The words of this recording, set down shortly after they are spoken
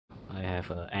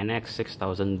have a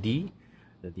NX-6000D,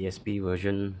 the DSP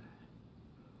version.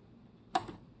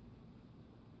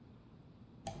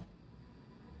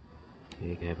 Okay,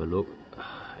 you can have a look.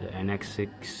 The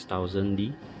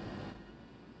NX-6000D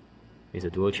is a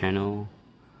dual channel,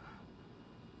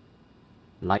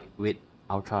 lightweight,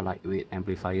 ultra lightweight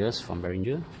amplifiers from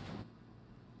Behringer.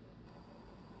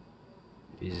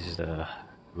 This is the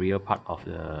rear part of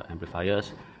the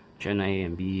amplifiers, channel A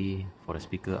and B for the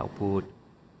speaker output,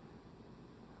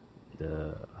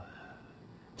 the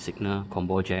signal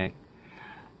combo jack,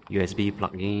 USB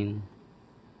plug-in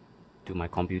to my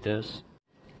computers.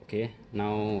 Okay,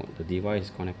 now the device is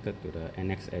connected to the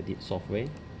NX Edit software,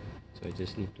 so I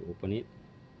just need to open it,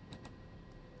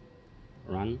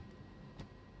 run.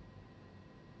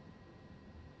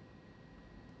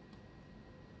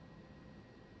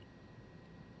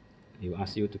 It will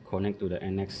ask you to connect to the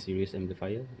NX Series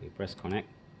amplifier. You press connect,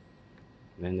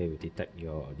 then they will detect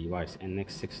your device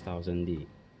NX-6000D.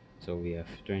 So we have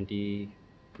 20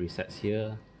 presets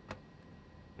here,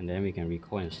 and then we can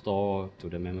record and store to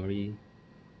the memory.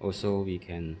 Also, we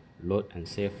can load and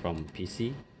save from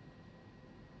PC.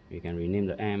 We can rename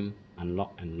the amp,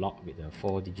 unlock and lock with a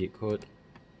 4-digit code.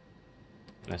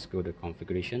 Let's go to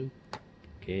configuration.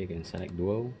 Okay, you can select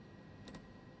dual,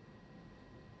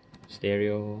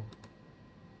 stereo,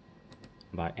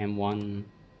 by M1,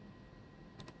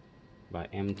 by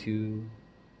M2.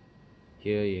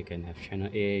 Here you can have channel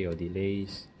A, your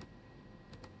delays,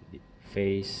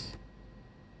 phase,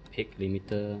 peak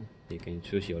limiter. You can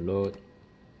choose your load.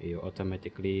 It will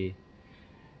automatically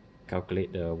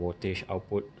calculate the voltage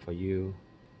output for you.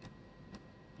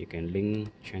 You can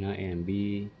link channel A and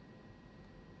B.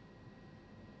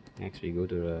 Next we go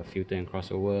to the filter and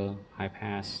crossover, high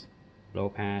pass, low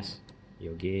pass,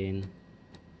 your gain.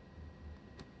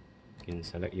 You can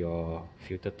select your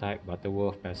filter type,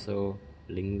 Butterworth, Paso,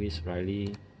 Linguist,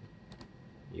 Riley,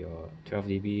 your 12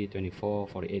 dB, 24,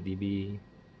 48 dB.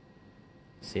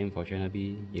 Same for channel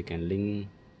B. You can link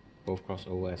both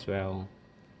crossover as well.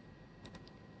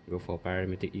 Go for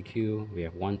parametric EQ. We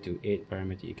have 1 to 8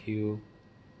 parametric EQ,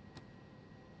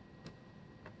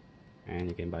 and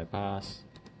you can bypass,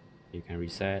 you can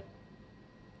reset,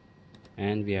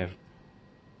 and we have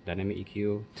dynamic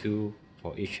EQ 2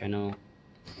 for each channel,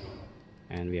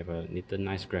 and we have a little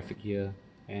nice graphic here,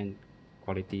 and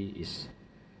quality is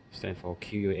stand for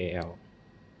QAL.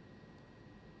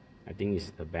 I think it's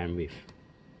the bandwidth,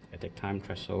 attack time,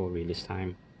 threshold, release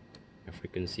time, the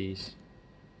frequencies.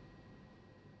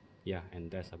 Yeah, and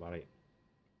that's about it.